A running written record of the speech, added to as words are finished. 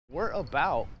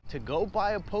about to go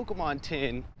buy a Pokemon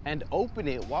tin and open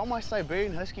it while my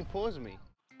Siberian Husky pulls me.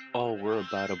 Oh, we're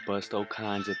about to bust all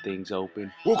kinds of things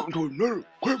open. Welcome to another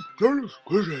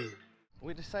quiz.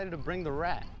 We decided to bring the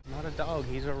rat. Not a dog,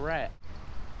 he's a rat.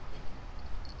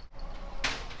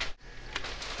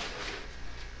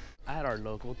 At our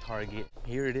local Target.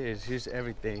 Here it is, here's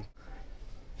everything.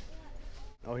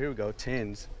 Oh, here we go,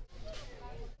 tins.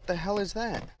 What the hell is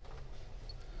that?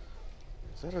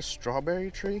 Is that a strawberry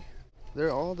tree?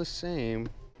 They're all the same.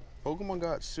 Pokemon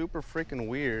got super freaking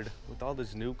weird with all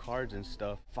these new cards and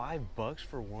stuff. $5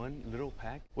 for one little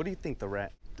pack? What do you think, the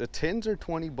rat? The tins are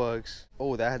 20 bucks.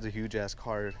 Oh, that has a huge ass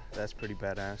card. That's pretty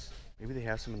badass. Maybe they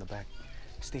have some in the back.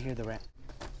 Stay here, the rat.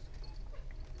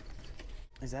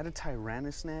 Is that a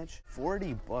Tyrannosnatch?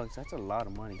 40 bucks, that's a lot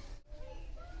of money.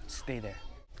 Stay there.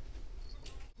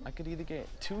 I could either get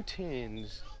 2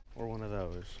 tins or one of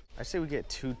those. I say we get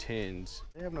 2 tins.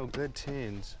 They have no good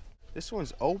tins. This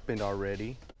one's opened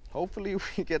already. Hopefully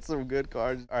we get some good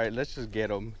cards. All right, let's just get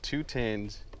them. 2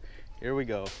 tins. Here we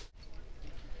go.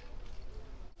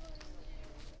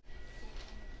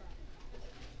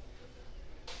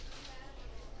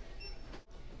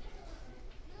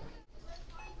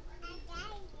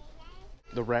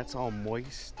 The rat's all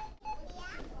moist.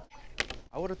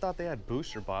 I would have thought they had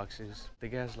booster boxes. I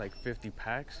think it has like 50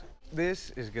 packs.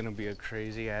 This is gonna be a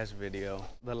crazy ass video.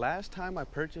 The last time I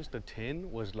purchased a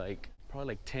tin was probably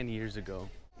like 10 years ago.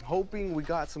 Hoping we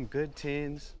got some good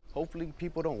tins. Hopefully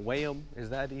people don't weigh them. Is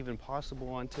that even possible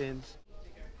on tins?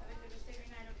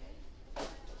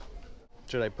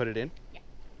 Should I put it in? Yeah.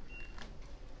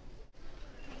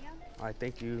 There you go. All right,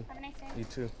 thank you. Have a nice day. You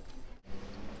too.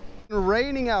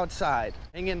 Raining outside.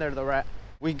 Hang in there, the rat.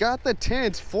 We got the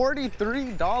tins,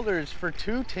 $43 for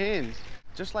 2 tins,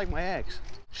 just like my ex.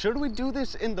 Should we do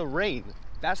this in the rain?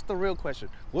 That's the real question.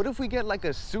 What if we get like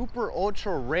a super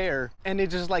ultra rare and it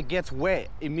just like gets wet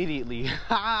immediately?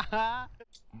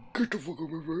 Get the fuck out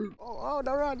of my bed. Oh,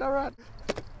 the rat.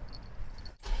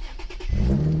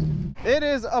 It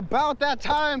is about that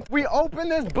time we open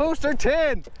this booster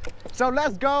tin. So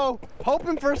let's go,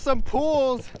 hoping for some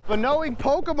pulls. But knowing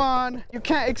Pokemon, you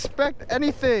can't expect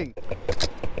anything.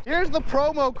 Here's the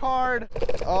promo card.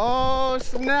 Oh,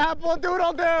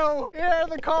 snap-a-doodle-doo. Here are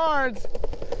the cards.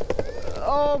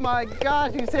 Oh my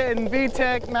gosh, he's hitting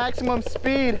VTech maximum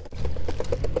speed.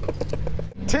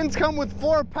 Tins come with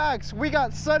 4 packs. We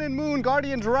got Sun and Moon,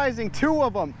 Guardians Rising, 2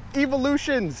 of them,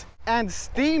 Evolutions, and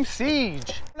Steam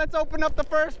Siege. Let's open up the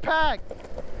first pack.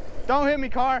 Don't hit me,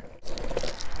 car.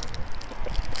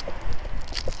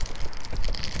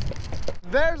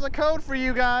 There's a code for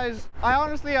you guys. I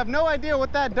honestly have no idea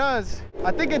what that does.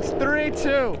 I think it's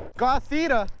 3-2.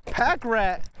 Gothita, Pack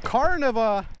Rat,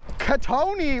 Carniva,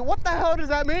 Katoni. What the hell does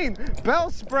that mean?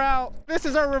 Bellsprout. This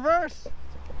is our reverse.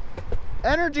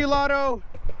 Energy Lotto,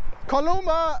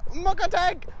 Koluma,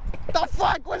 Mukatank. The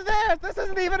fuck was this? This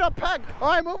isn't even a pack. All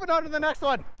right, moving on to the next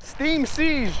one. Steam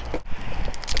Siege.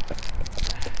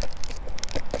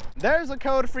 There's a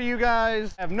code for you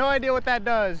guys. I have no idea what that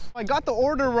does. I got the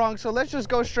order wrong, so let's just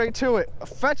go straight to it.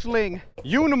 Fetchling,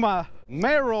 Unima,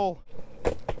 Meryl,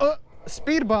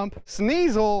 Speed Bump,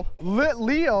 Sneasel, Lit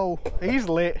Leo, he's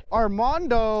lit,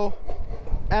 Armando,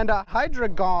 and a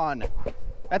Hydreigon.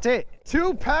 That's it.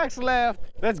 2 packs left.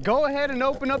 Let's go ahead and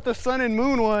open up the Sun and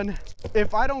Moon one.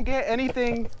 If I don't get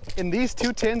anything in these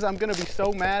 2 tins, I'm gonna be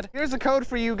so mad. Here's a code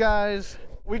for you guys.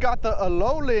 We got the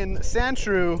Alolan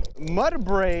Sandshrew,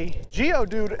 Mudbray,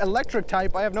 Geodude, Electric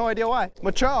type, I have no idea why,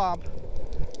 Machop,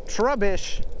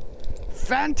 Trubbish,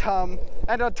 Phantom,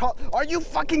 and a Are you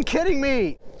fucking kidding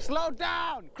me? Slow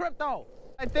down, Crypto.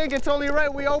 I think it's only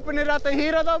right we open it at the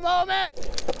heat of the moment.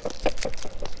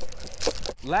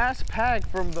 Last pack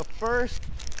from the first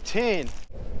tin.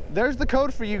 There's the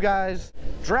code for you guys.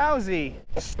 Drowsy,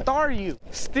 Staryu,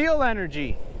 Steel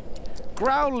Energy,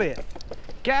 Growlithe,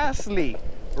 Ghastly,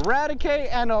 Eradicate,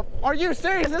 and a, are you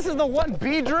serious? This is the one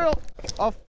Beedrill?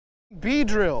 A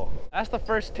Beedrill. That's the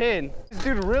first tin. This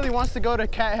dude really wants to go to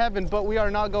cat heaven, but we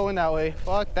are not going that way.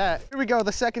 Fuck that. Here we go,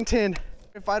 the second tin.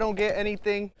 If I don't get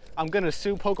anything, I'm gonna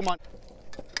sue Pokemon.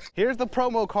 Here's the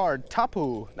promo card,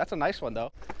 Tapu. That's a nice one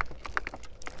though.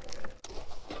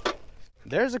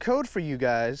 There's a code for you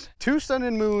guys. 2 Sun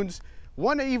and Moons,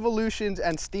 1 Evolutions,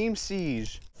 and Steam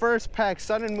Siege. First pack,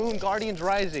 Sun and Moon, Guardians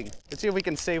Rising. Let's see if we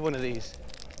can save one of these.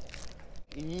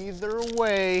 Either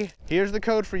way, here's the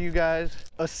code for you guys.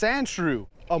 A Sandshrew,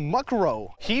 a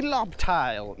Mukro,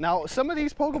 Heloptile. Now, some of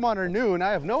these Pokemon are new and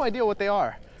I have no idea what they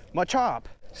are. Machop,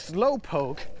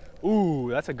 Slowpoke. Ooh,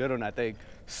 that's a good one, I think.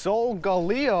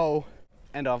 Solgaleo,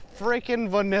 and a freaking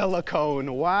vanilla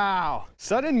cone. Wow.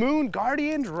 Sun and Moon,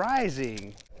 Guardians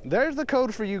Rising. There's the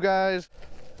code for you guys.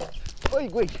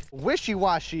 Wait.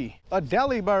 Wishy-washy, a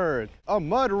Delibird, a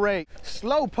Mud Rake,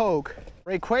 Slowpoke,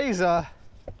 Rayquaza.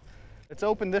 Let's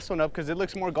open this one up because it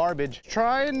looks more garbage.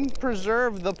 Try and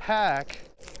preserve the pack.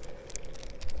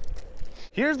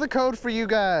 Here's the code for you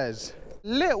guys.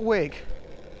 Litwick,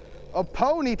 a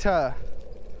Ponyta,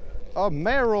 a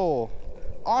Meryl,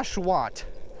 Oshawott,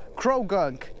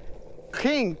 Krogunk,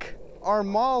 Kink,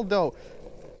 Armaldo.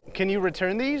 Can you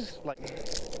return these?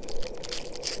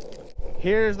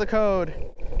 Here's the code.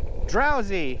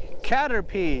 Drowsy,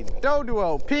 Caterpie,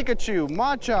 Doduo, Pikachu,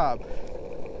 Machop,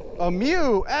 a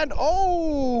Mew, and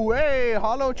oh, hey,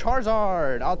 Holo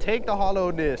Charizard. I'll take the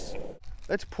hollowness.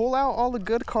 Let's pull out all the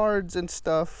good cards and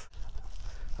stuff.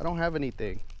 I don't have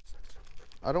anything.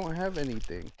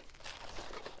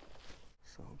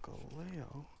 So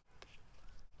Galeo.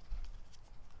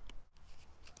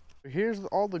 Here's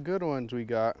all the good ones we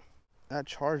got. That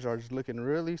Charizard's looking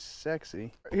really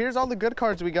sexy. Here's all the good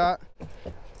cards we got.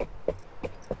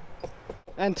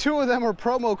 And 2 of them are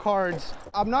promo cards.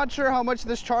 I'm not sure how much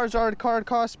this Charizard card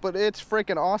costs, but it's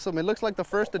freaking awesome. It looks like the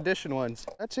first edition ones.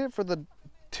 That's it for the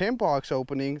tin box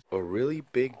openings. A really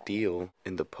big deal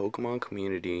in the Pokemon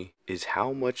community is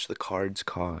how much the cards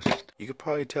cost. You could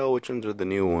probably tell which ones are the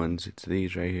new ones. It's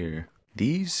these right here.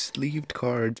 These sleeved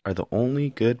cards are the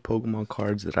only good Pokemon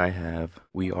cards that I have.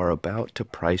 We are about to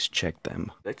price check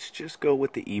them. Let's just go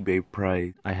with the eBay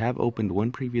price. I have opened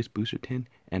one previous booster tin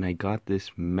and I got this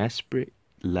Mesprit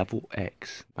Level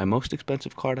X. My most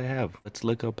expensive card I have. Let's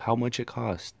look up how much it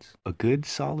costs. A good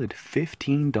solid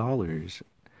 $15.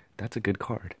 That's a good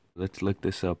card. Let's look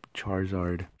this up.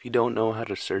 Charizard. If you don't know how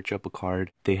to search up a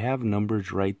card, they have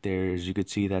numbers right there. As you can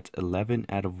see, that's 11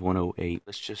 out of 108.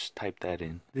 Let's just type that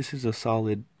in. This is a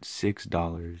solid $6.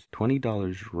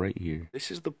 $20 right here.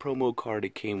 This is the promo card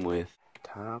it came with.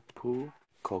 Tapu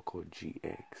Koko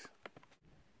GX.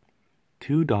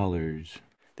 $2.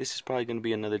 This is probably going to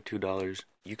be another $2.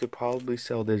 You could probably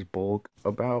sell this bulk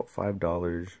about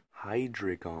 $5.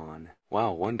 Hydreigon.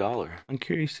 Wow, $1. I'm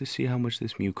curious to see how much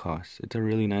this Mew costs. It's a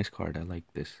really nice card. I like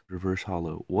this. Reverse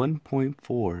Holo.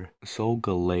 1.4.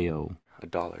 Solgaleo.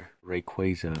 $1.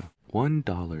 Rayquaza.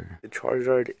 $1. The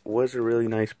Charizard was a really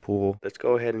nice pull. Let's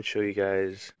go ahead and show you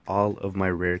guys all of my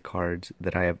rare cards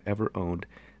that I have ever owned.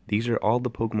 These are all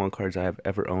the Pokemon cards I have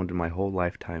ever owned in my whole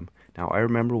lifetime. Now, I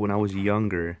remember when I was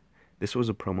younger, this was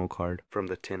a promo card from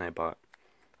the tin I bought.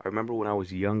 I remember when I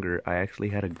was younger, I actually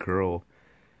had a girl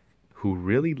who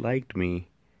really liked me,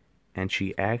 and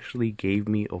she actually gave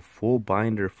me a full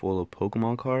binder full of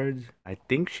Pokemon cards. I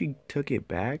think she took it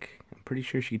back. I'm pretty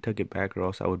sure she took it back, or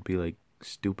else I would be like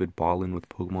stupid balling with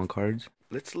Pokemon cards.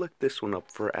 Let's look this one up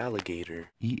for Alligator.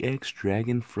 EX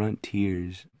Dragon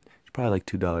Frontiers. It's probably like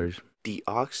 $2.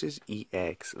 Deoxys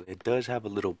EX. It does have a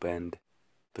little bend.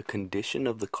 The condition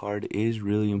of the card is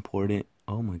really important.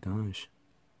 Oh my gosh.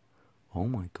 Oh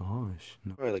my gosh.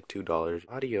 No. Probably like $2.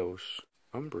 Adios.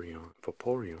 Umbreon,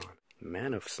 Vaporeon,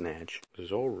 Man of Snatch,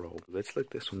 Zorro. Let's look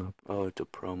this one up. Oh, it's a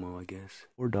promo, I guess.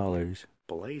 $4.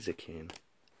 Blaziken,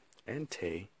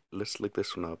 Entei. Let's look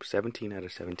this one up. 17 out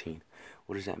of 17.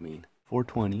 What does that mean?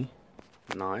 $4.20.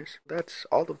 Nice. That's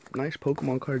all the nice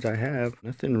Pokemon cards I have.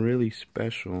 Nothing really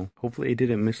special. Hopefully I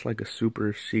didn't miss like a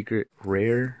super secret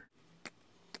rare.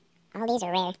 All these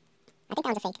are rare. I think that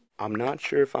was a fake. I'm not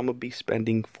sure if I'm gonna be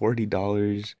spending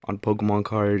 $40 on Pokemon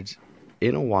cards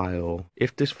in a while.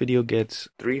 If this video gets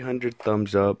 300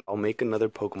 thumbs up, I'll make another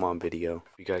Pokemon video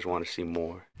if you guys want to see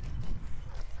more.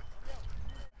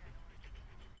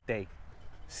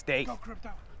 Stay. Go, Crypto.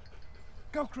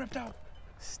 Go, Crypto.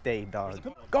 Stay, dog.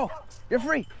 Go. You're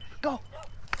free. Go.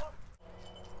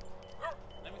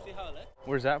 Let me see how it looks.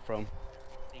 Where's that from?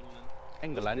 England.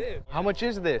 England. How much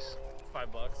is this? $5.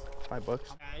 $5.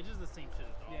 Yeah, it's just the same shit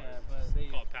as dollars. Yeah, but they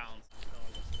call pounds.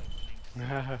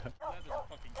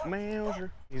 So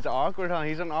Man, he's awkward, huh?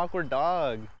 He's an awkward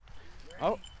dog.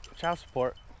 Oh, child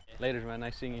support. Later, man.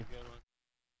 Nice seeing you.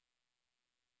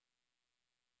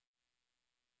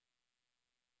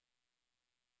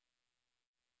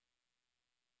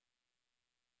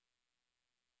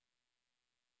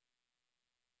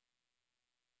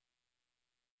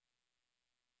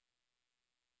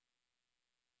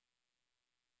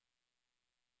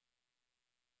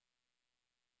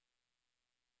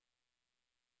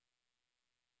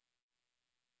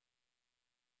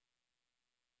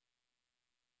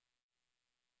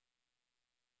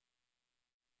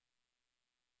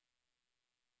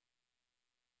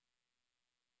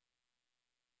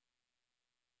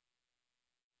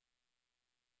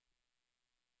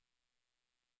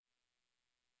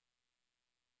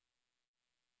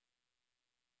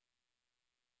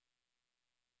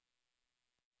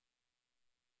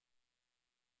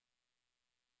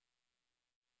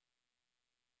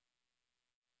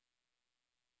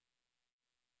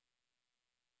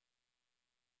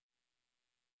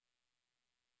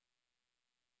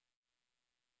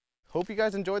 Hope you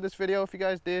guys enjoyed this video. If you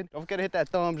guys did, don't forget to hit that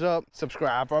thumbs up,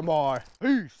 subscribe for more.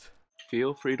 Peace.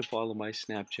 Feel free to follow my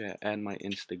Snapchat and my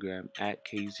Instagram at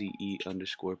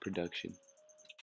KZE_production.